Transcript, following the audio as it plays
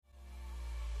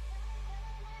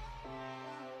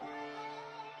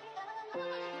Hey,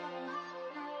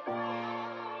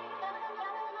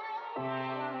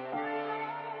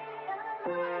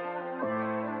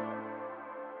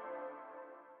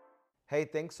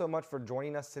 thanks so much for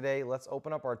joining us today. Let's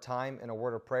open up our time in a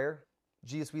word of prayer.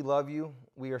 Jesus, we love you.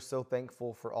 We are so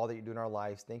thankful for all that you do in our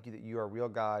lives. Thank you that you are a real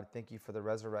God. Thank you for the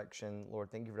resurrection. Lord,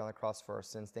 thank you for down the cross for our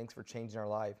sins. Thanks for changing our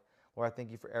life. Lord, I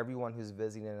thank you for everyone who's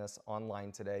visiting us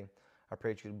online today. I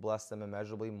pray that you would bless them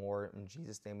immeasurably more. In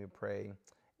Jesus' name we pray.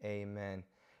 Amen.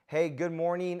 Hey, good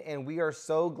morning, and we are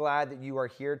so glad that you are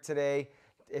here today.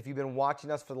 If you've been watching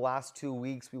us for the last 2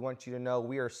 weeks, we want you to know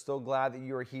we are so glad that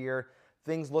you are here.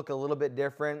 Things look a little bit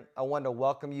different. I wanted to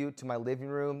welcome you to my living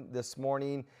room this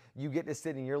morning. You get to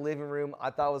sit in your living room. I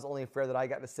thought it was only fair that I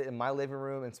got to sit in my living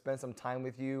room and spend some time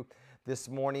with you this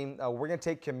morning. We're going to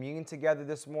take communion together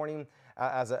this morning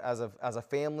as a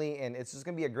family, and it's just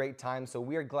going to be a great time. So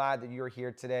we are glad that you're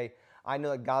here today. I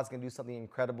know that God's going to do something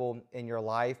incredible in your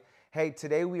life. Hey,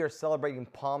 today we are celebrating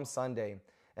Palm Sunday.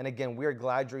 And again, we are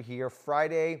glad you're here.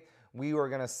 Friday, we are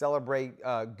going to celebrate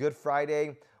Good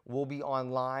Friday. We'll be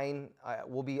online.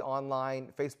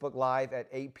 Facebook Live at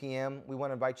 8 p.m. We want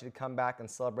to invite you to come back and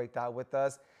celebrate that with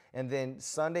us. And then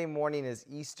Sunday morning is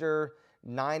Easter,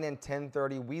 9 and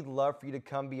 10:30. We'd love for you to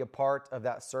come be a part of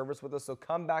that service with us. So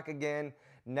come back again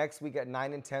next week at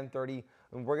 9 and 10:30,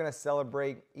 and we're going to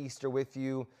celebrate Easter with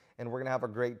you, and we're going to have a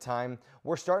great time.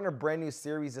 We're starting a brand new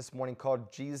series this morning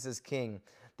called Jesus is King.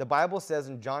 The Bible says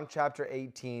in John chapter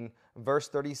 18, verse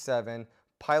 37,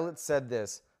 Pilate said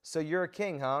this, "So you're a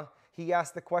king, huh?" He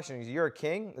asked the question, "You're a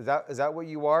king? Is that what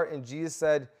you are?" And Jesus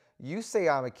said, "You say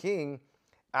I'm a king.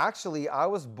 Actually, I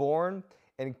was born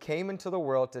and came into the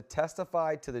world to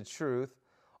testify to the truth.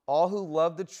 All who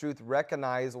love the truth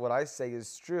recognize what I say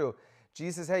is true."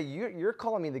 Jesus says, hey, you're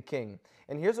calling me the king.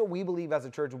 And here's what we believe as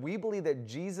a church. We believe that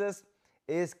Jesus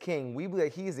is king. We believe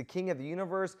that he is the king of the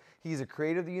universe. He's the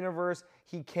creator of the universe.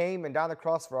 He came and died on the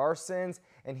cross for our sins,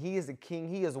 and he is the king.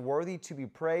 He is worthy to be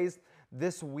praised.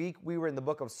 This week, we were in the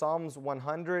book of Psalms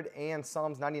 100 and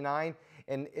Psalms 99,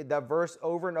 and that verse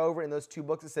over and over in those two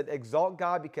books, it said, exalt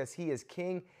God because he is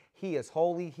king, he is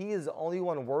holy, he is the only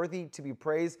one worthy to be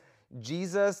praised.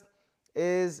 Jesus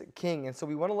is king. And so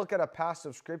we want to look at a passage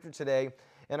of scripture today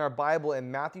in our Bible in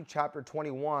Matthew chapter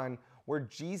 21, where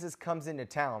Jesus comes into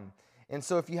town. And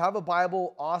so if you have a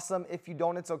Bible, awesome. If you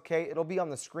don't, it's okay. It'll be on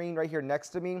the screen right here next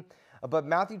to me. But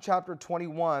Matthew chapter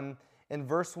 21, in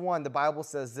verse 1, the Bible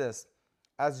says this,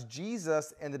 as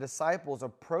Jesus and the disciples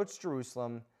approached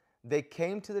Jerusalem, they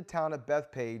came to the town of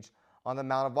Bethphage on the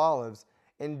Mount of Olives,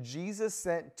 and Jesus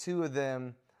sent two of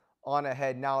them on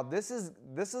ahead. Now, this is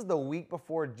the week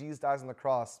before Jesus dies on the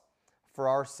cross for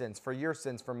our sins, for your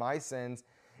sins, for my sins.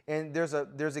 And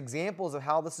there's examples of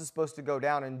how this is supposed to go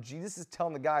down. And Jesus is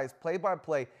telling the guys, play by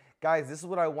play, guys, this is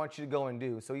what I want you to go and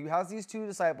do. So he has these two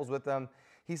disciples with them.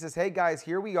 He says, hey guys,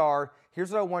 here we are.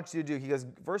 Here's what I want you to do. He goes,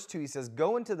 verse 2, he says,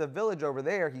 go into the village over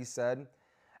there, he said.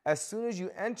 As soon as you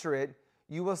enter it,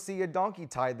 you will see a donkey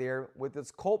tied there with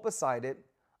its colt beside it.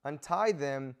 Untie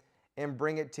them and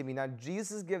bring it to me. Now,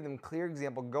 Jesus gives them a clear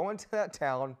example. Go into that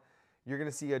town. You're going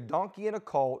to see a donkey and a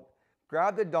colt.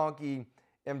 Grab the donkey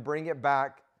and bring it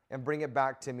back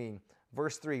to me.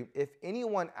 Verse 3, if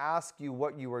anyone asks you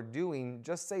what you are doing,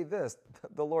 just say this,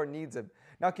 the Lord needs it.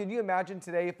 Now, can you imagine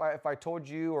today if I told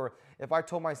you, or if I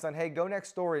told my son, hey, go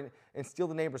next door and steal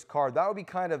the neighbor's car? That'd be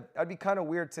kind of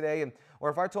weird today.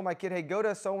 Or if I told my kid, hey, go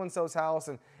to so-and-so's house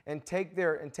and take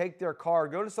their car,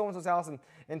 go to so-and-so's house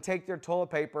and take their toilet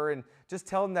paper and just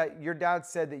tell them that your dad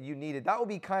said that you need it. That would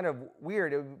be kind of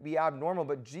weird. It would be abnormal.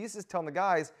 But Jesus is telling the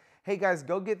guys, hey guys,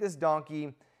 go get this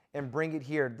donkey and bring it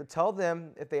here. Tell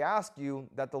them, if they ask you,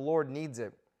 that the Lord needs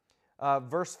it.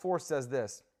 Verse 4 says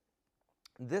this,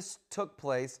 this took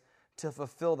place to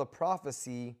fulfill the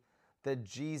prophecy that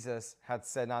Jesus had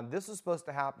said. Now, this was supposed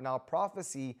to happen. Now,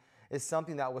 prophecy is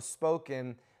something that was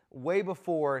spoken way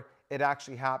before it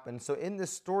actually happened. So in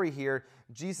this story here,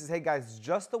 Jesus, hey guys,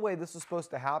 just the way this was supposed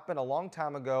to happen a long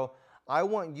time ago, I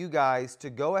want you guys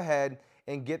to go ahead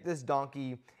and get this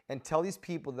donkey and tell these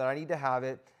people that I need to have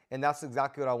it. And that's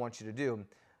exactly what I want you to do.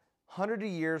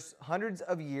 Hundreds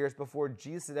of years before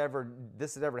this had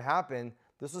ever happened,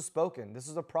 this was spoken. This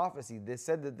was a prophecy. They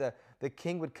said that the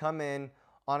king would come in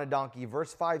on a donkey.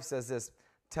 Verse 5 says this,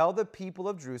 tell the people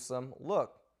of Jerusalem,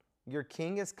 look, your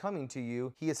king is coming to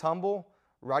you. He is humble,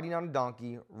 riding on a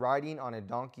donkey, riding on a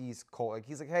donkey's colt. Like,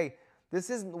 he's like, hey, this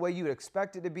isn't the way you would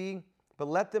expect it to be, but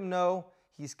let them know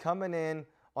he's coming in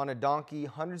on a donkey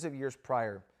hundreds of years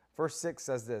prior. Verse 6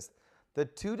 says this, the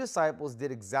two disciples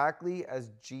did exactly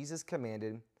as Jesus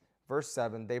commanded. Verse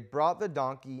 7, they brought the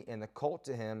donkey and the colt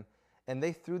to him, and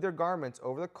they threw their garments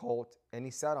over the colt, and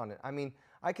he sat on it. I mean,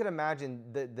 I can imagine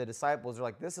the disciples are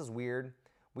like, this is weird.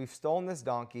 We've stolen this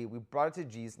donkey. We brought it to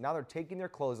Jesus. Now they're taking their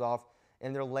clothes off,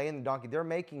 and they're laying the donkey. They're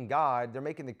making God, they're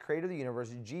making the creator of the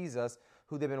universe, Jesus,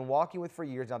 who they've been walking with for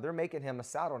years now, they're making him a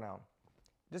saddle now.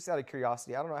 Just out of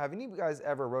curiosity, I don't know, have any of you guys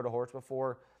ever rode a horse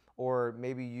before? Or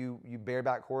maybe you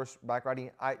bareback horseback riding?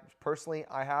 Personally,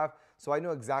 I have. So I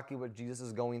know exactly what Jesus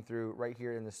is going through right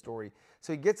here in this story.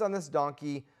 So he gets on this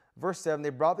donkey. Verse 7, they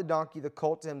brought the donkey, the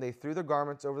colt to him. They threw their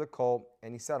garments over the colt,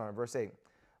 and he sat on it. Verse 8,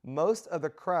 most of the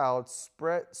crowd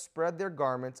spread their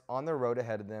garments on the road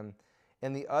ahead of them,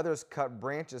 and the others cut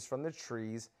branches from the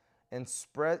trees and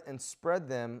spread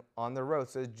them on the road.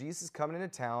 So as Jesus is coming into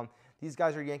town, these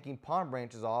guys are yanking palm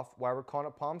branches off, why we're calling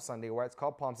it Palm Sunday, why it's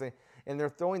called Palm Sunday, and they're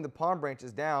throwing the palm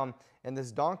branches down, and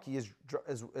this donkey is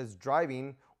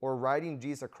driving or riding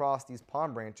Jesus across these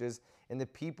palm branches, and the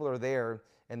people are there,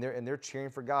 and they're cheering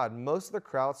for God. Most of the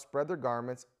crowd spread their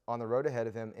garments on the road ahead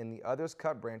of him, and the others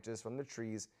cut branches from the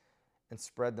trees and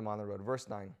spread them on the road. Verse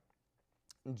 9,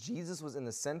 Jesus was in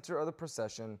the center of the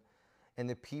procession, and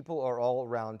the people are all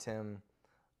around him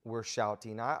were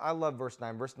shouting. I love verse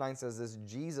 9. Verse 9 says this,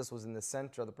 Jesus was in the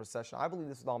center of the procession. I believe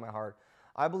this with all my heart.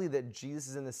 I believe that Jesus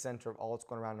is in the center of all that's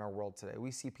going around in our world today.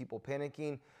 We see people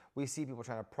panicking. We see people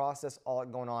trying to process all that's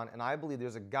going on. And I believe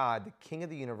there's a God, the King of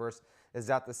the universe,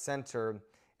 is at the center.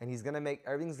 And he's going to make,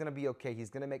 everything's going to be okay. He's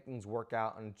going to make things work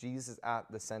out. And Jesus is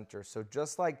at the center. So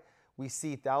just like we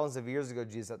see thousands of years ago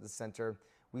Jesus at the center,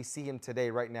 we see him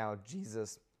today, right now,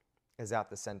 Jesus is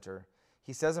at the center.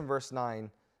 He says in verse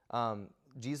 9,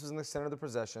 Jesus was in the center of the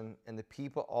procession, and the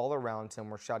people all around him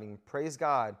were shouting, praise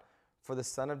God for the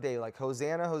Son of David. Like,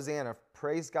 Hosanna, Hosanna,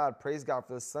 praise God for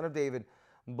the Son of David.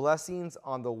 Blessings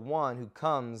on the one who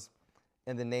comes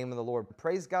in the name of the Lord.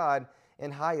 Praise God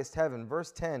in highest heaven.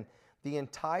 Verse 10, the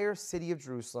entire city of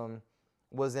Jerusalem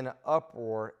was in an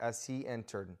uproar as he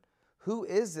entered. Who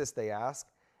is this, they asked?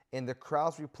 And the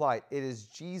crowds replied, it is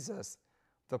Jesus,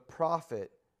 the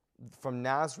prophet from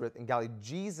Nazareth in Galilee.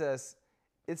 Jesus,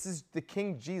 this is the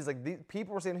King Jesus. Like, the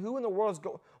people were saying, who in the world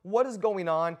what is going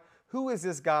on? Who is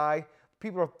this guy?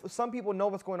 Some people know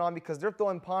what's going on because they're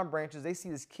throwing palm branches. They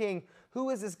see this king. Who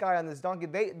is this guy on this donkey?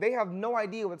 They have no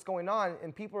idea what's going on.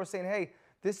 And people are saying, hey,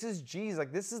 this is Jesus.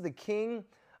 Like, this is the King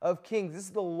of kings. This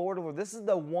is the Lord of lords. This is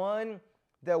the one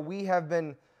that we have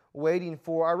been waiting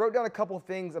for. I wrote down a couple of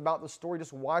things about the story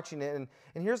just watching it. And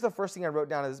here's the first thing I wrote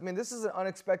down is, man, this is an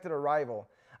unexpected arrival.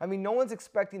 I mean, no one's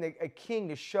expecting a king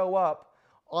to show up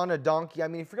on a donkey. I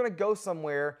mean, if you're going to go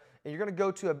somewhere and you're going to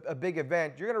go to a big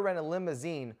event, you're going to rent a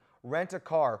limousine, rent a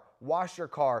car, wash your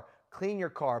car, clean your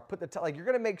car, like, you're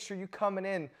going to make sure you're coming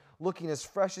in looking as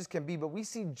fresh as can be. But we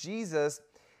see Jesus,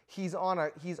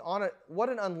 what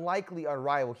an unlikely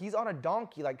arrival. He's on a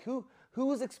donkey. Like, who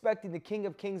was expecting the King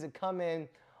of Kings to come in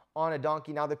on a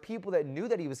donkey? Now, the people that knew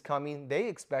that he was coming, they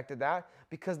expected that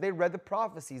because they read the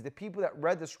prophecies. The people that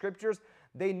read the scriptures,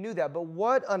 they knew that. But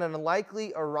what an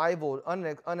unlikely arrival,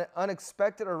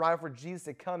 unexpected arrival for Jesus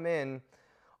to come in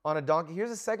on a donkey.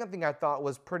 Here's the second thing I thought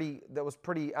was pretty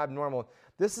abnormal.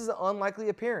 This is an unlikely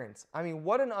appearance. I mean,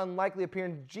 what an unlikely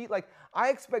appearance. Like, I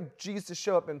expect Jesus to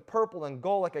show up in purple and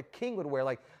gold like a king would wear,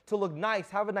 like to look nice,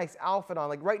 have a nice outfit on.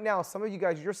 Like right now, some of you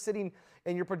guys, you're sitting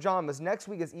in your pajamas. Next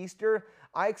week is Easter.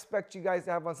 I expect you guys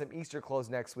to have on some Easter clothes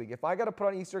next week. If I got to put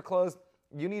on Easter clothes,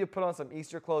 you need to put on some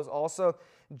Easter clothes also.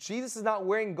 Jesus is not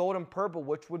wearing gold and purple,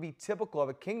 which would be typical of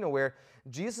a king to wear.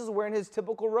 Jesus is wearing his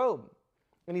typical robe.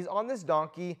 And he's on this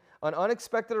donkey, an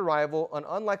unexpected arrival, an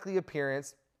unlikely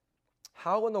appearance.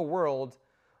 How in the world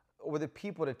were the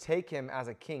people to take him as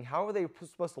a king? How are they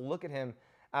supposed to look at him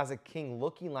as a king,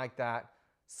 looking like that,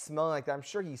 smelling like that? I'm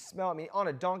sure he smelled, on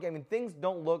a donkey. Things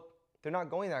they're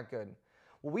not going that good.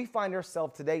 Well, we find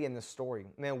ourselves today in this story.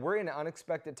 Man, we're in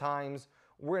unexpected times.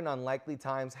 We're in unlikely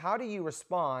times. How do you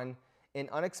respond in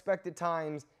unexpected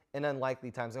times and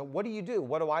unlikely times? And what do you do?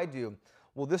 What do I do?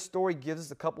 Well, this story gives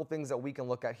us a couple things that we can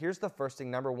look at. Here's the first thing.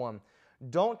 Number one,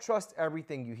 don't trust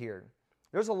everything you hear.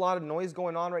 There's a lot of noise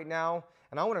going on right now,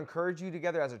 and I want to encourage you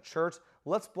together as a church,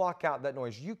 let's block out that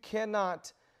noise. You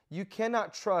cannot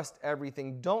trust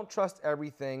everything. Don't trust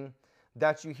everything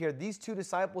that you hear. These two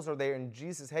disciples are there, and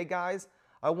Jesus says, hey guys,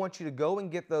 I want you to go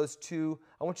and get those two.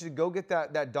 I want you to go get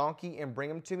that donkey and bring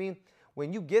them to me.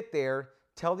 When you get there,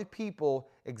 tell the people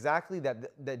exactly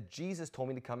that Jesus told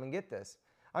me to come and get this.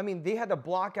 They had to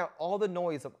block out all the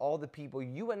noise of all the people.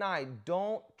 You and I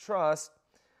don't trust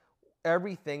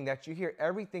everything that you hear.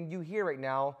 Everything you hear right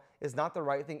now is not the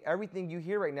right thing. Everything you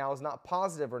hear right now is not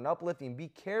positive or uplifting. Be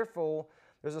careful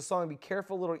There's a song, be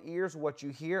careful little ears what you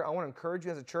hear. I want to encourage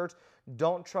you as a church,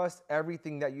 don't trust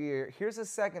everything that you hear. Here's the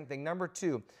second thing. Number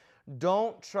 2,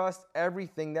 don't trust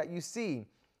everything that you see.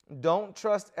 Don't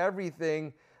trust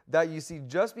everything that you see.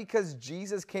 Just because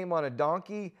Jesus came on a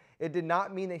donkey, it did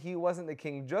not mean that he wasn't the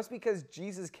king. Just because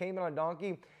Jesus came on a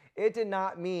donkey, it did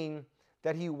not mean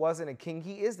that he wasn't a king.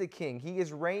 He is the king. He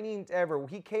is reigning ever.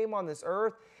 He came on this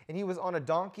earth and he was on a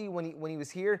donkey when he was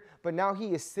here, but now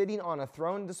he is sitting on a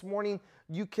throne this morning.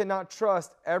 You cannot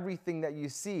trust everything that you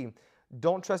see.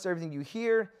 Don't trust everything you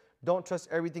hear. Don't trust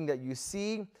everything that you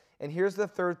see. And here's the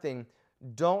third thing.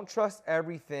 Don't trust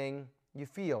everything you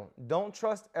feel. Don't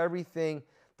trust everything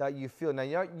that you feel. Now,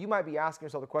 you might be asking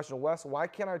yourself the question, Wes, why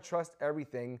can't I trust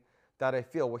everything that I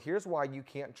feel? Well, here's why you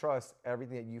can't trust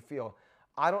everything that you feel.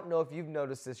 I don't know if you've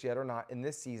noticed this yet or not in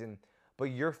this season, but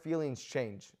your feelings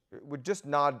change. Would just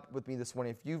nod with me this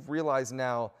morning if you've realized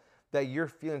now that your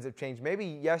feelings have changed. Maybe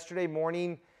yesterday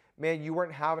morning, man, you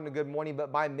weren't having a good morning,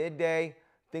 but by midday,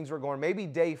 things were going. Maybe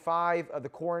day 5 of the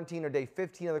quarantine or day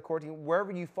 15 of the quarantine,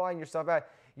 wherever you find yourself at,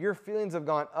 your feelings have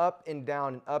gone up and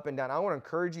down and up and down. I want to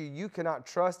encourage you, you cannot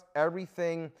trust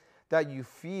everything that you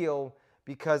feel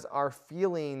because our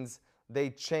feelings, they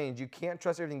change. You can't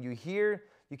trust everything you hear.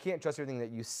 You can't trust everything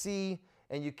that you see,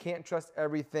 and you can't trust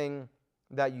everything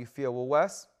that you feel. Well,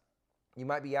 Wes, you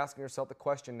might be asking yourself the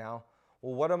question now,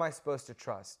 well, what am I supposed to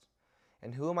trust?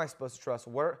 And who am I supposed to trust?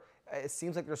 It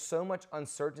seems like there's so much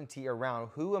uncertainty around.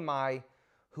 Who am I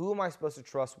supposed to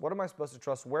trust? What am I supposed to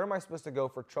trust? Where am I supposed to go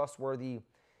for trustworthy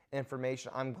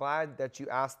information? I'm glad that you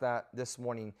asked that this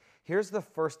morning. Here's the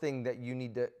first thing that you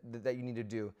need to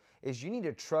do is you need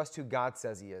to trust who God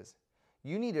says he is.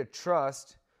 You need to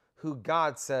trust who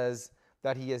God says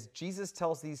that he is. Jesus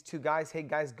tells these 2 guys, hey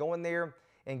guys, go in there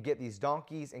and get these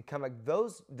donkeys and come back.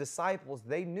 Those disciples,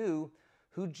 they knew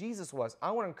who Jesus was.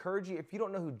 I want to encourage you, if you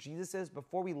don't know who Jesus is,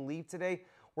 before we leave today,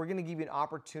 we're going to give you an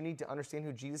opportunity to understand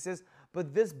who Jesus is.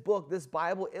 But this book, this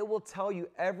Bible, it will tell you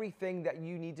everything that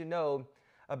you need to know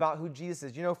about who Jesus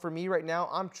is. You know, for me right now,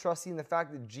 I'm trusting the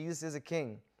fact that Jesus is a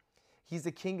king. He's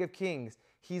the King of Kings.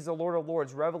 He's the Lord of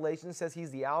Lords. Revelation says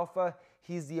he's the Alpha,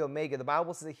 he's the Omega. The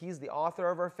Bible says that he's the author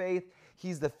of our faith.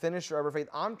 He's the finisher of our faith.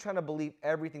 I'm trying to believe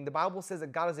everything. The Bible says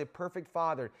that God is a perfect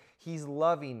Father. He's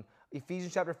loving.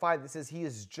 Ephesians chapter 5, that says he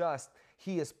is just.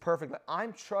 He is perfect.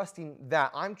 I'm trusting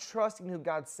that. I'm trusting who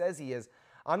God says he is.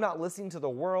 I'm not listening to the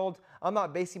world. I'm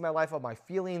not basing my life on my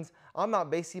feelings. I'm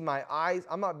not basing my life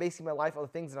on the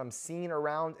things that I'm seeing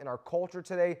around in our culture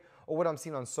today or what I'm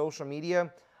seeing on social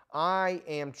media. I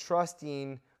am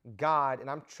trusting God, and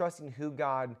I'm trusting who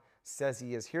God says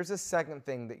he is. Here's the second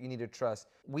thing that you need to trust.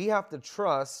 We have to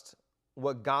trust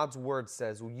what God's word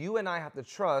says. You and I have to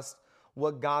trust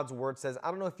what God's word says.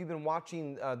 I don't know if you've been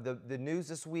watching the news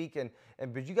this week,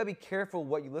 but you got to be careful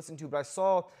what you listen to. But I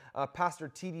saw Pastor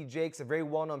T.D. Jakes, a very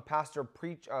well-known pastor,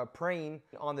 praying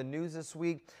on the news this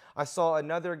week. I saw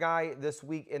another guy this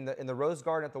week in the Rose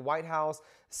Garden at the White House,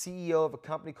 CEO of a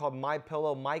company called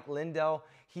MyPillow, Mike Lindell.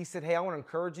 He said, hey, I want to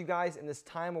encourage you guys in this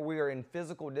time where we are in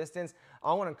physical distance.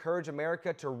 I want to encourage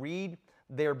America to read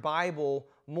their Bible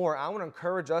more. I want to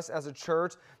encourage us as a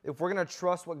church, if we're going to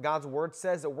trust what God's word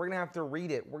says, that we're going to have to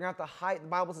read it. We're going to have to hide. The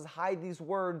Bible says hide these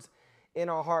words in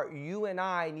our heart. You and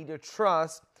I need to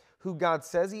trust who God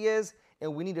says he is,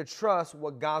 and we need to trust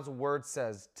what God's word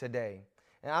says today.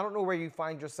 And I don't know where you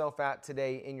find yourself at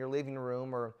today in your living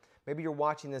room, or maybe you're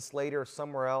watching this later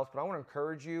somewhere else, but I want to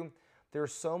encourage you.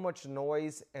 There's so much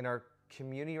noise in our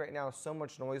community right now, so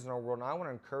much noise in our world, and I want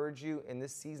to encourage you in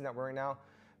this season that we're in now.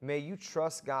 May you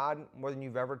trust God more than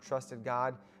you've ever trusted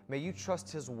God. May you trust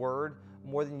his word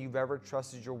more than you've ever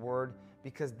trusted your word,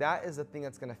 because that is the thing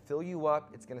that's going to fill you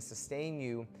up, it's going to sustain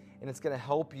you, and it's going to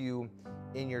help you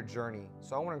in your journey.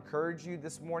 So I want to encourage you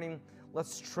this morning,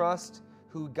 let's trust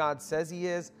who God says he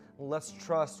is, and let's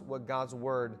trust what God's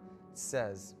word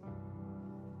says.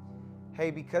 Hey,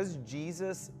 because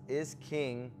Jesus is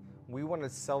King, we want to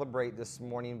celebrate this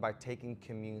morning by taking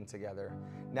communion together.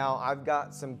 Now, I've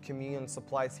got some communion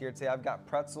supplies here today. I've got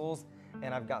pretzels,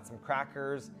 and I've got some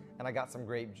crackers, and I got some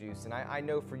grape juice. And I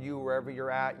know for you, wherever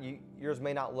you're at, yours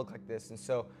may not look like this. And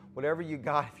so whatever you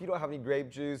got, if you don't have any grape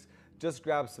juice, just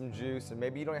grab some juice. And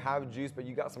maybe you don't have juice, but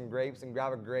you got some grapes, and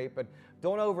grab a grape. But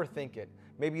don't overthink it.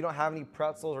 Maybe you don't have any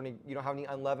pretzels, or you don't have any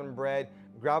unleavened bread.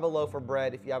 Grab a loaf of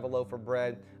bread if you have a loaf of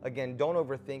bread. Again, don't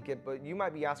overthink it, but you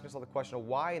might be asking yourself the question of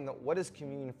why and what is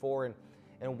communion for,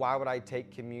 and why would I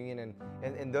take communion?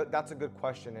 And that's a good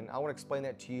question, and I want to explain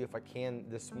that to you if I can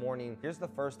this morning. Here's the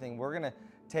first thing. We're going to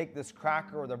take this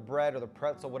cracker or the bread or the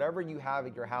pretzel, whatever you have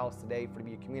at your house today for to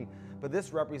be a communion, but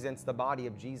this represents the body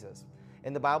of Jesus.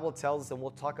 And the Bible tells us, and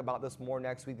we'll talk about this more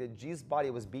next week, that Jesus' body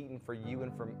was beaten for you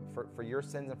and for your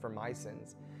sins and for my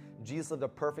sins. Jesus lived a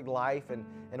perfect life, and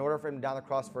in order for him to die on the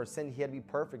cross for a sin, he had to be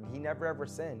perfect. He never ever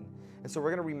sinned. And so we're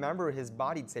going to remember his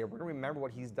body today. We're going to remember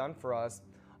what he's done for us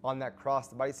on that cross.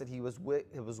 The Bible said it was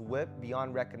whipped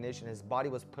beyond recognition. His body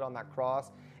was put on that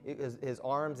cross. His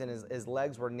arms and his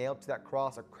legs were nailed to that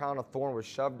cross. A crown of thorn was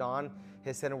shoved on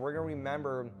his head. And we're going to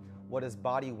remember what his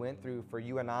body went through for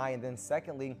you and I. And then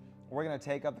secondly, we're going to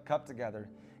take up the cup together.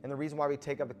 And the reason why we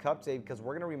take up the cup today, because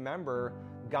we're going to remember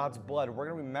God's blood. We're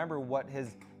going to remember what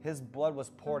his blood was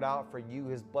poured out for you.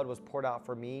 His blood was poured out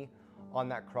for me on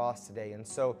that cross today. And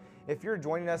so if you're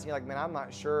joining us and you're like, man, I'm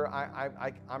not sure,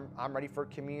 I'm ready for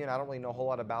communion, I don't really know a whole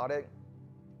lot about it,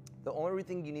 the only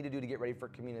thing you need to do to get ready for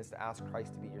communion is to ask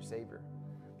Christ to be your Savior.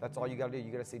 That's all you got to do.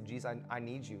 You got to say, Jesus, I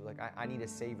need you. Like, I need a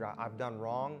Savior. I've done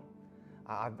wrong.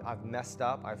 I've messed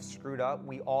up. I've screwed up.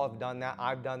 We all have done that.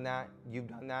 I've done that. You've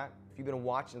done that. If you've been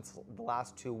watching the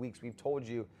last 2 weeks, we've told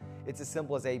you it's as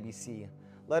simple as ABC.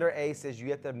 Letter A says you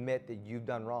have to admit that you've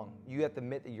done wrong. You have to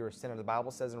admit that you're a sinner. The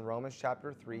Bible says in Romans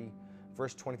chapter 3,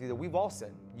 verse 23, that we've all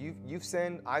sinned. You've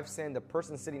sinned. I've sinned. The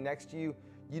person sitting next to you,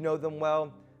 you know them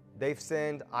well. They've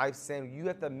sinned. I've sinned. You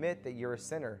have to admit that you're a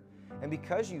sinner. And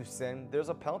because you've sinned, there's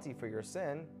a penalty for your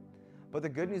sin. But the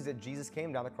good news is that Jesus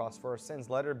came down the cross for our sins.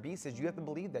 Letter B says you have to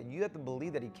believe that. You have to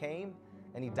believe that he came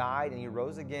and he died and he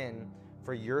rose again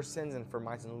for your sins and for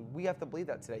my sins. We have to believe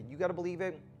that today. You got to believe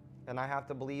it, and I have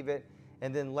to believe it.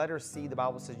 And then letter C, the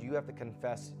Bible says you have to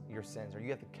confess your sins, or you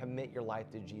have to commit your life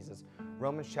to Jesus.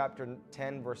 Romans chapter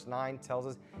 10, verse 9 tells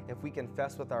us if we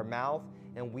confess with our mouth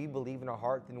and we believe in our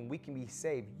heart, then we can be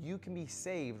saved. You can be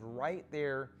saved right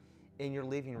there in your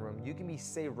living room. You can be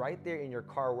saved right there in your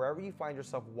car, wherever you find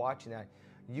yourself watching that.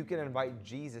 You can invite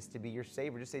Jesus to be your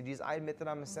Savior. Just say, Jesus, I admit that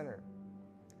I'm a sinner.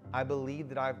 I believe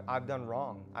that I've done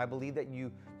wrong. I believe that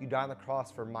you died on the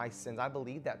cross for my sins. I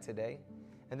believe that today.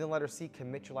 And then letter C,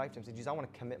 commit your life to him. Say, Jesus, I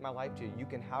want to commit my life to you. You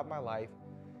can have my life.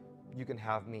 You can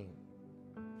have me.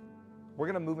 We're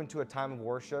going to move into a time of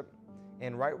worship.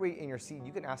 And right where in your seat,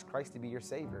 you can ask Christ to be your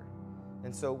Savior.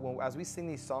 And so as we sing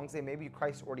these songs today, maybe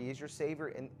Christ already is your Savior.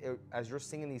 And as you're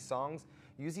singing these songs,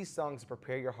 use these songs to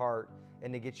prepare your heart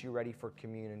and to get you ready for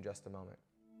communion in just a moment.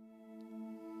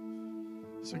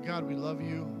 So God, we love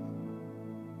you,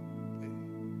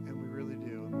 and we really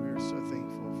do. And we are so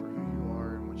thankful for who you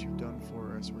are and what you've done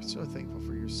for us. We're so thankful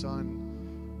for your Son,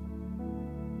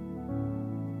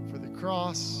 for the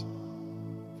cross,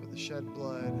 for the shed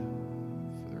blood,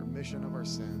 for the remission of our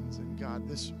sins. And God,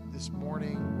 this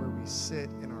morning where we sit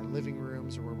in our living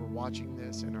rooms or where we're watching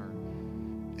this in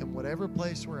whatever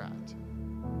place we're at,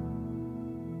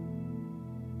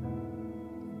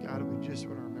 God, we just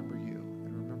want to remember you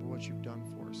and remember what you've done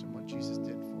for us and what Jesus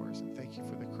did for us. And thank you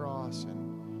for the cross. And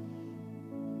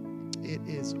it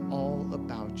is all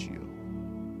about you.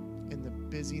 In the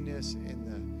busyness, in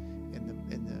the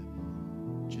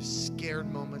just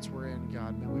scared moments we're in,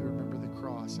 God, may we remember the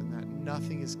cross and that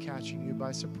nothing is catching you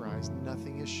by surprise.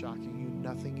 Nothing is shocking you.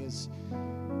 Nothing is,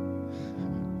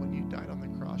 when you died on the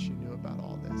cross, you knew about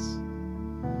all this.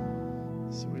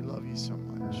 So we love you so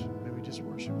much. May we just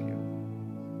worship you.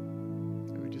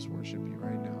 May we just worship you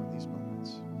right now in these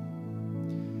moments.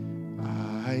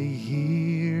 I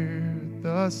hear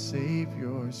the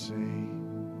Savior say,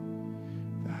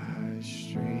 thy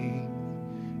strength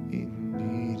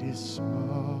indeed is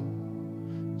small.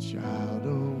 Child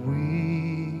of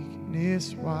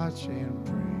weakness, watch and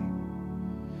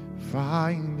pray.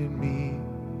 Find in me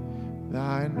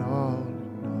thine all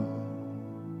in all.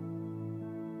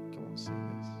 Come on, sing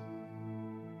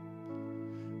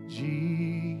this.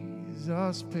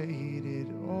 Jesus paid it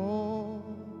all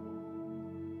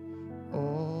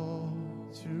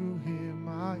to him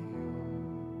I owe.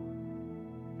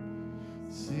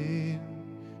 Sin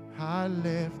I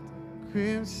left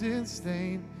crimson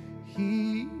stain,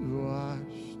 he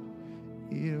washed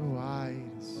it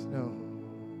white as snow.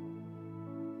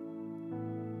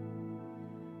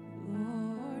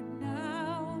 Lord,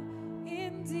 now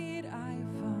indeed I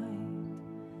find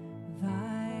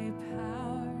thy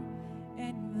power,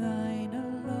 and thine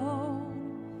alone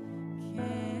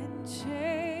can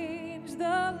change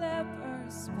the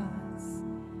leper's spots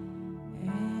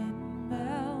and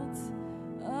melt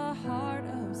a heart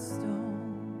of stone.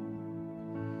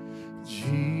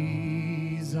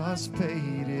 Jesus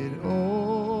paid it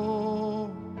all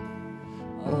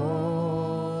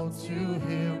to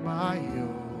him I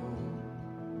owe.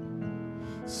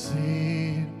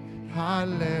 Sin I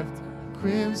left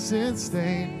crimson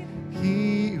stain,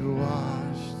 he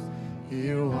washed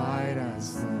it white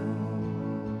as snow.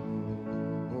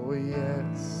 Oh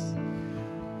yes,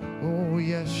 oh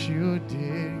Yes, you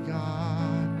did,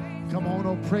 God. Come on,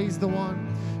 oh, praise the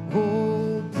one.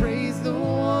 Oh, praise the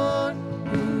one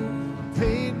who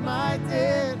paid my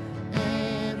debt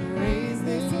and raised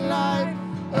his life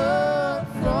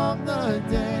up from the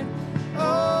dead.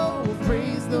 Oh,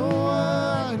 praise the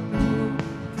one who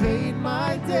paid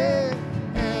my debt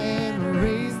and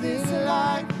raised his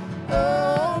life.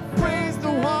 Oh, praise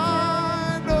the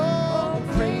one. Oh,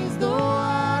 praise the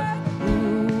one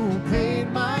who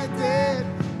paid my debt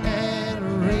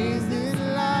and raised his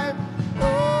life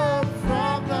up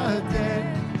from the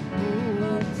dead.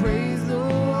 Oh, praise the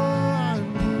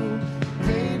one who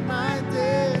paid my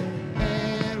debt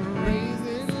and raised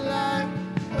his life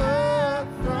up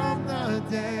from the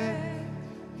dead.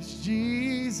 It's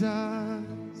Jesus.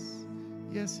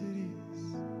 Yes, it is.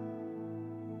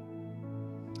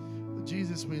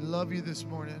 Jesus, we love you this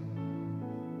morning,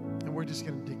 and we're just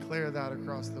going to declare that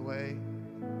across the way.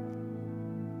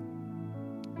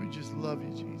 We just love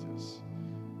you, Jesus.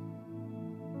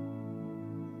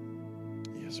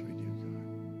 Yes, we do, God.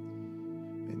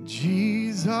 And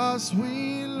Jesus,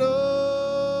 we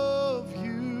love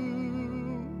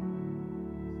you.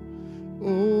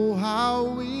 Oh, how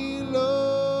we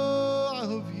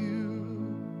love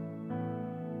you.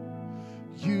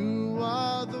 You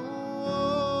are the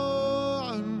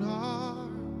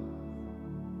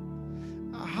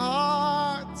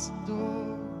heart's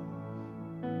door.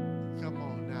 Come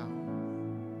on now.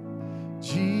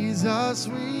 Jesus,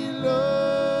 we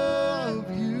love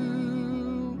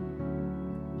you.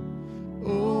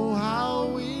 Oh, how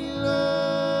we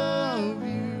love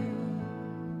you.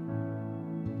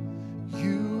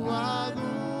 You are the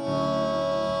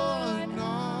one,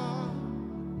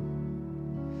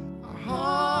 our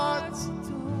heart's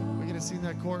door. We're going to sing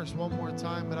that chorus one more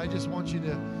time, but I just want you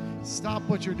to stop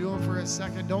what you're doing for a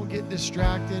second. Don't get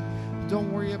distracted.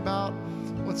 Don't worry about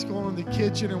what's going on in the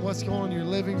kitchen or what's going on in your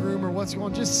living room or what's going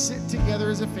on. Just sit together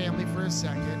as a family for a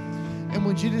second. And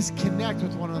would you just connect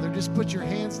with one another? Just put your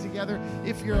hands together.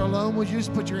 If you're alone, would you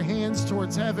just put your hands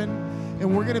towards heaven?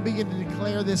 And we're going to begin to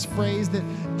declare this phrase that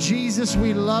Jesus,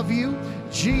 we love you.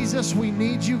 Jesus, we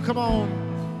need you. Come on.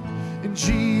 And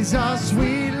Jesus,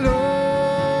 we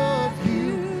love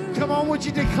you. Come on, would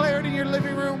you declare it in your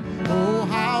living room? Oh,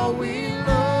 how we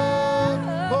love,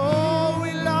 oh,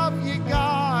 we love you,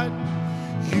 God.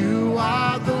 You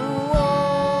are the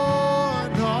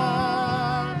one,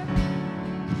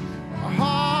 our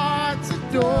hearts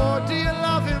adore. Do you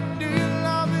love him? Do you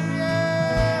love him?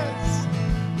 Yes.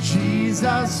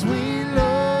 Jesus, we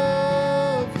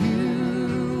love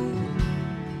you.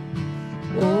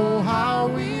 Oh, how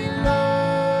we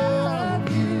love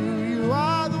you. You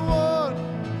are the one.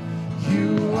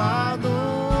 You are the one.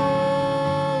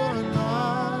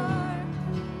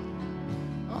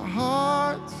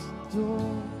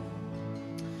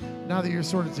 Now that you're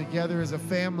sort of together as a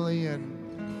family and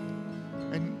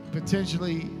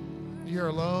potentially you're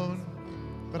alone,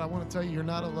 but I want to tell you, you're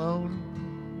not alone.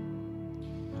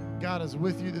 God is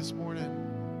with you this morning,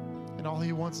 and all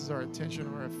he wants is our attention,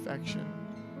 our affection.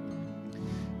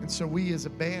 And so we as a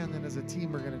band and as a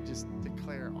team are going to just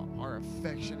declare our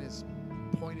affection is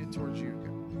pointed towards you,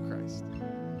 Christ.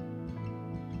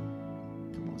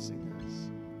 Come on, sing this.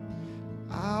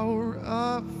 Our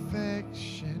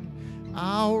affection,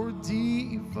 our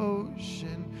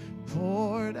devotion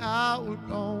poured out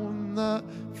on the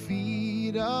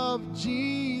feet of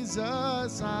Jesus.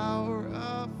 Our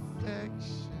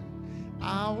affection,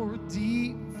 our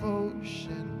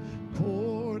devotion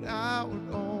poured out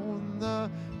on the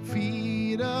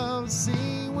feet of,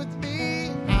 sing with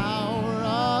me,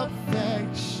 our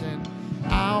affection,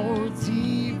 our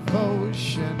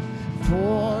devotion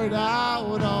poured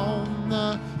out on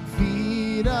the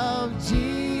feet of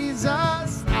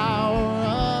Jesus.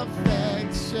 Our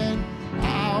affection,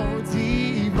 our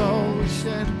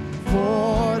devotion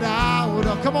poured out.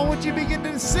 Oh, come on, would you begin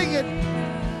to sing it?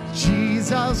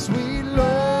 Jesus, we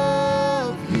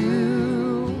love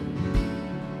you.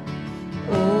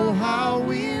 Oh, how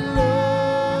we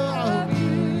love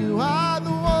you. You are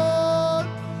the one.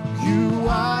 You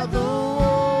are the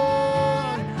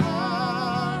one.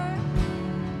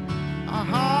 Our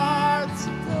hearts.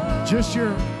 Just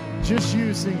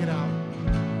you sing it out.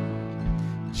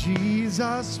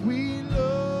 Jesus, we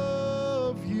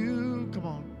love you. Come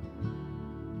on.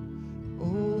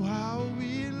 Oh, how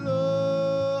we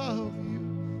love you.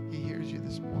 He hears you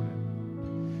this morning.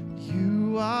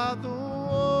 You are the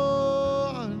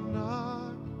one,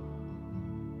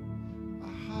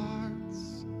 our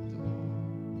heart's door.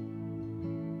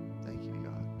 Thank you,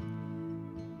 God.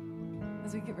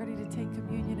 As we get ready to take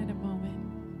communion in a moment,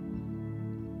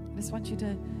 I just want you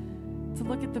to to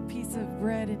look at the piece of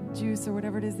bread and juice or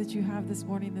whatever it is that you have this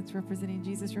morning that's representing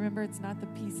Jesus. Remember, it's not the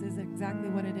pieces exactly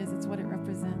what it is, it's what it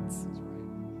represents. That's right.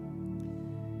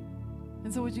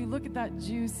 And so would you look at that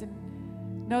juice and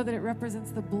know that it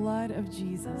represents the blood of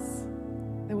Jesus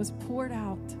that was poured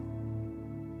out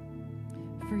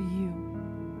for you.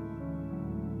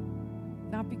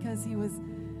 Not because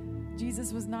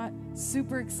Jesus was not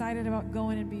super excited about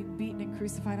going and being beaten and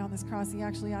crucified on this cross. He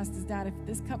actually asked his dad, if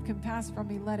this cup can pass from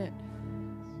me, let it.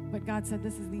 But God said,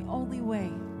 this is the only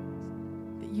way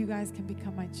that you guys can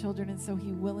become my children. And so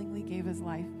he willingly gave his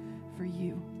life for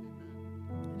you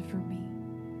and for me.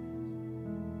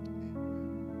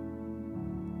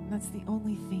 And that's the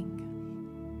only thing.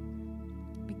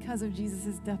 Because of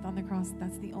Jesus' death on the cross,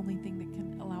 that's the only thing that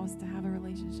can allow us to have a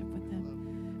relationship with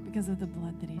him, because of the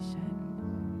blood that he shed.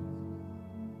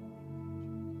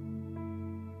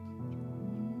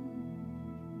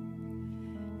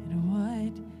 And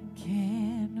what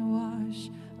can wash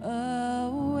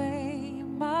away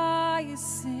my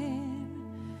sin?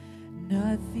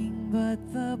 Nothing but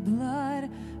the blood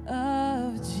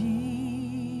of Jesus.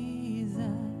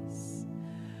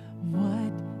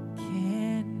 What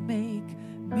can make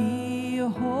me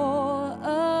whole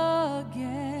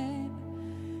again?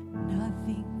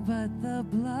 Nothing but the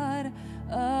blood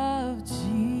of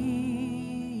Jesus.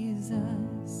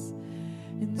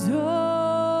 And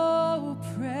oh,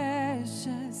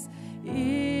 precious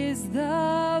is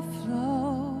the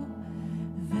flow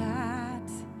that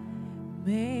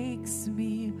makes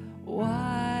me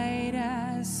white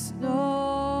as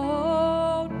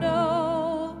snow.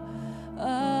 No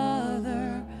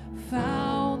other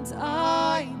fount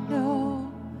I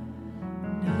know,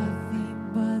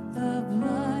 nothing but the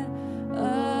blood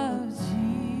of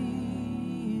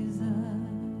Jesus.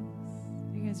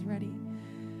 Are you guys ready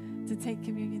to take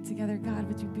communion together? God,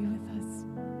 would you be with us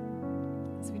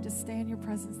as we just stay in your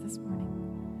presence this morning?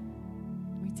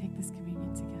 We take this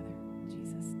communion together in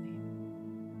Jesus' name.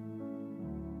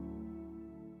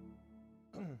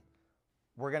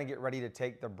 We're going to get ready to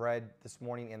take the bread this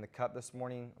morning and the cup this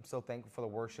morning. I'm so thankful for the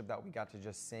worship that we got to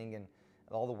just sing, and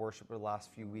all the worship over the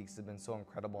last few weeks has been so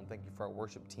incredible. And thank you for our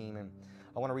worship team. And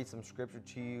I want to read some scripture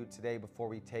to you today before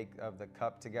we take the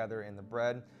cup together and the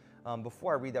bread.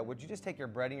 Before I read that, would you just take your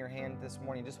bread in your hand this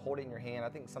morning? Just hold it in your hand. I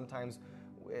think sometimes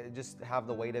just have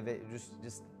the weight of it.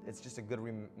 It's just a good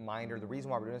reminder. The reason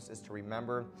why we're doing this is to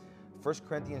remember. 1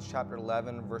 Corinthians chapter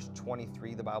 11, verse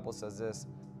 23, the Bible says this: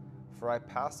 "For I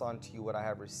pass on to you what I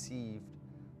have received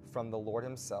from the Lord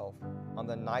himself. On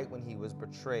the night when he was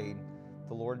betrayed,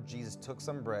 the Lord Jesus took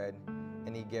some bread,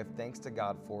 and he gave thanks to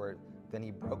God for it. Then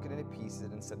he broke it into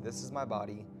pieces and said, 'This is my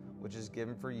body, which is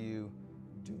given for you.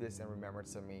 Do this in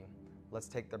remembrance of me.'" Let's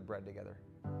take the bread together.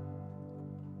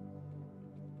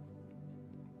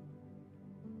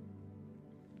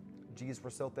 Jesus, we're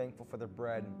so thankful for the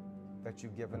bread that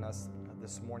you've given us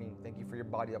this morning. Thank you for your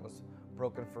body that was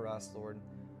broken for us, Lord.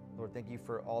 Lord, thank you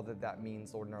for all that that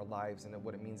means, Lord, in our lives and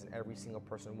what it means in every single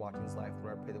person watching this life.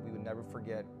 Lord, I pray that we would never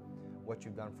forget what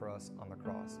you've done for us on the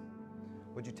cross.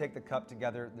 Would you take the cup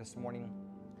together this morning?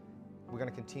 We're going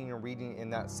to continue reading in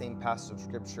that same passage of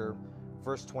Scripture.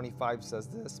 Verse 25 says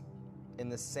this: "In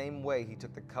the same way, he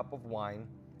took the cup of wine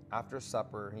after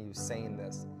supper, and he was saying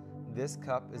this, 'This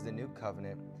cup is the new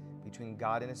covenant between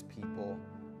God and his people,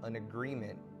 an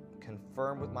agreement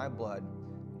confirmed with my blood.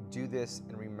 Do this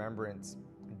in remembrance.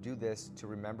 Do this to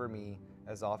remember me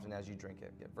as often as you drink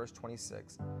it.'" Verse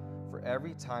 26, "For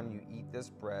every time you eat this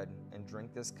bread and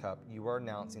drink this cup, you are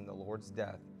announcing the Lord's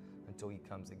death until he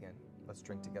comes again." Let's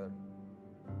drink together.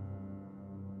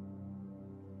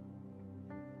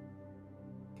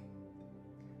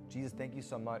 Jesus, thank you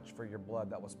so much for your blood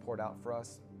that was poured out for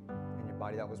us and your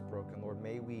body that was broken. Lord,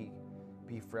 may we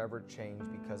be forever changed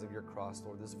because of your cross.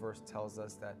 Lord, this verse tells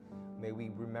us that may we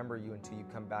remember you until you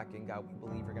come back. And God, we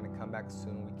believe you're going to come back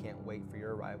soon. We can't wait for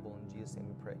your arrival. In Jesus' name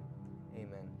we pray.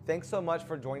 Amen. Thanks so much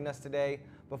for joining us today.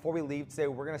 Before we leave today,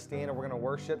 we're going to stand and we're going to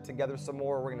worship together some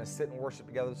more. We're going to sit and worship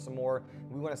together some more.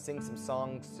 We want to sing some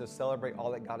songs to celebrate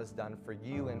all that God has done for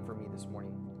you and for me this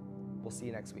morning. We'll see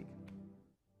you next week.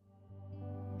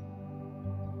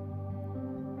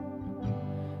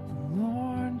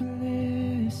 Lord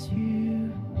bless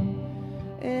you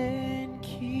and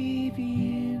keep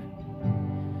you,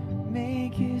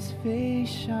 make his face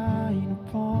shine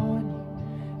upon you,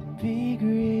 and be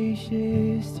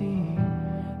gracious to you.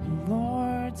 The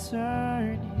Lord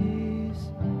turn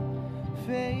his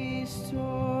face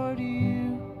toward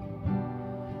you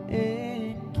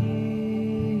and give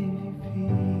you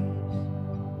peace.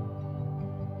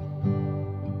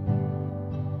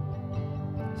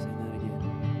 Sing that again.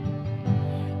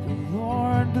 The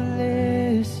Lord bless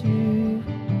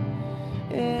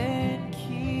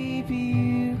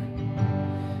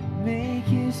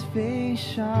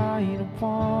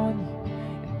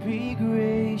be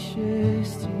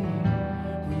gracious to you.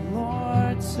 The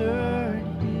Lord turn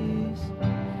his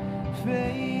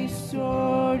face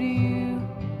toward you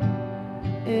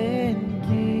and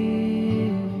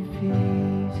give you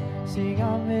peace. Sing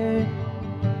amen.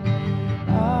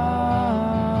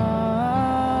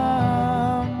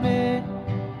 Amen.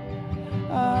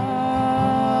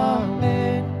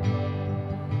 Amen.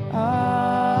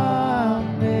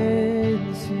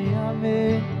 Amen. Sing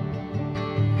amen.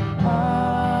 Amen.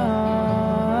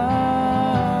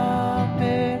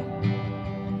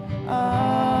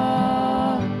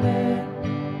 Amen.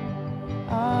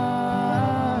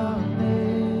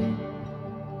 Amen.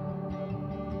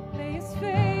 May his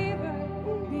favor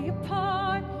be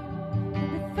upon you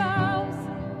and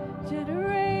 1,000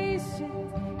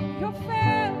 generations, your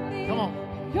family, Come on.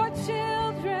 your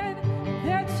children,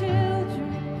 their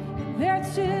children, and their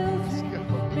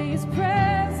children. May his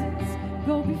presence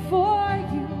go before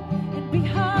you and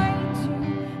behind you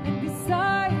and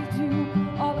beside you,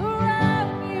 all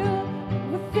around you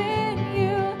and within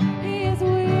you. He is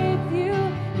with you.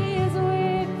 He is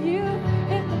with you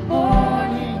in the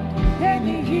morning and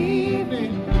the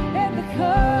evening and the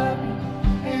coming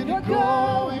and your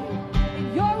going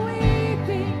and your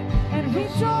weeping and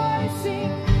rejoicing.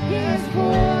 He is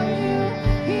for you.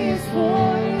 He is for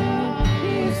you.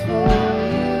 He is for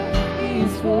you. He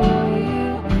is for you.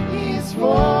 He is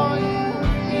for you.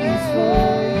 He is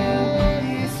for you.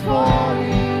 He is for you. He is for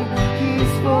you. He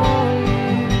is for you.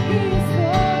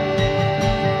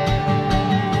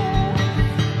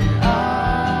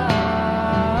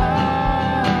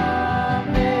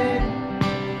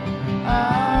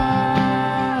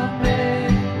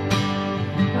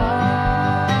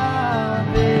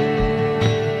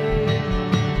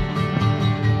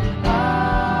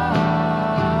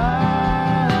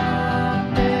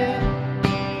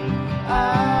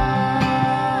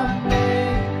 Amen.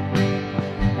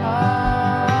 Amen.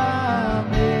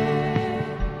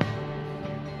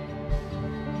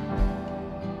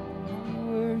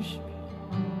 Worship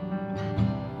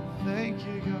Thank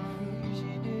you, God.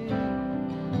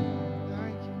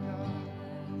 Thank you, God.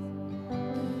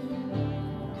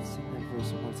 Sing that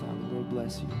verse one more time. The Lord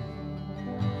bless you.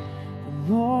 The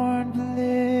Lord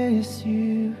bless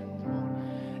you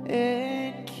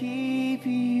and keep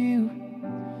you.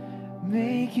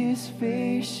 Make his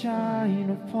face shine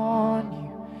upon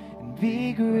you and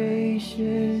be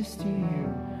gracious to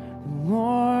you. The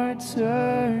Lord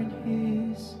turn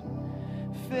his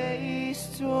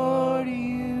face toward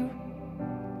you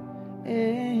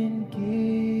and give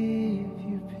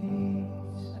you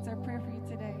peace. That's our prayer for you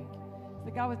today.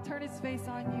 That God would turn his face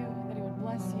on you, that he would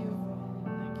bless you.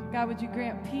 God, would you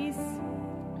grant peace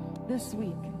this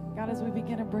week? God, as we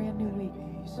begin a brand new week,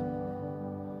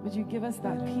 would you give us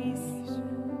that peace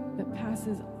that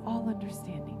passes all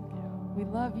understanding? We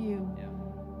love you.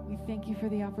 We thank you for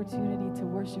the opportunity to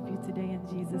worship you today in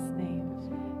Jesus' name.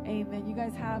 Amen. You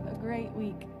guys have a great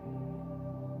week.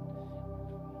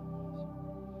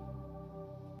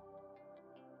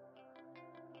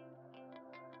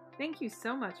 Thank you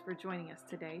so much for joining us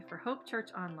today for Hope Church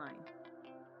Online.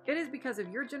 It is because of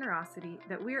your generosity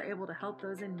that we are able to help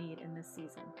those in need in this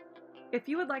season. If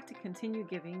you would like to continue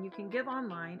giving, you can give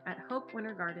online at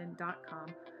hopewintergarden.com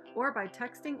or by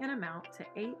texting an amount to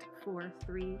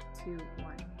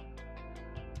 84321.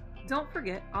 Don't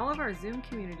forget, all of our Zoom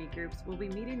community groups will be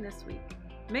meeting this week.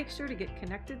 Make sure to get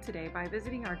connected today by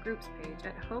visiting our groups page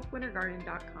at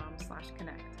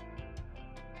hopewintergarden.com/connect.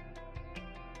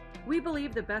 We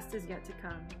believe the best is yet to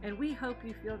come, and we hope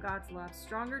you feel God's love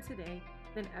stronger today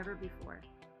than ever before.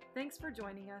 Thanks for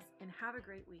joining us, and have a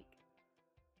great week.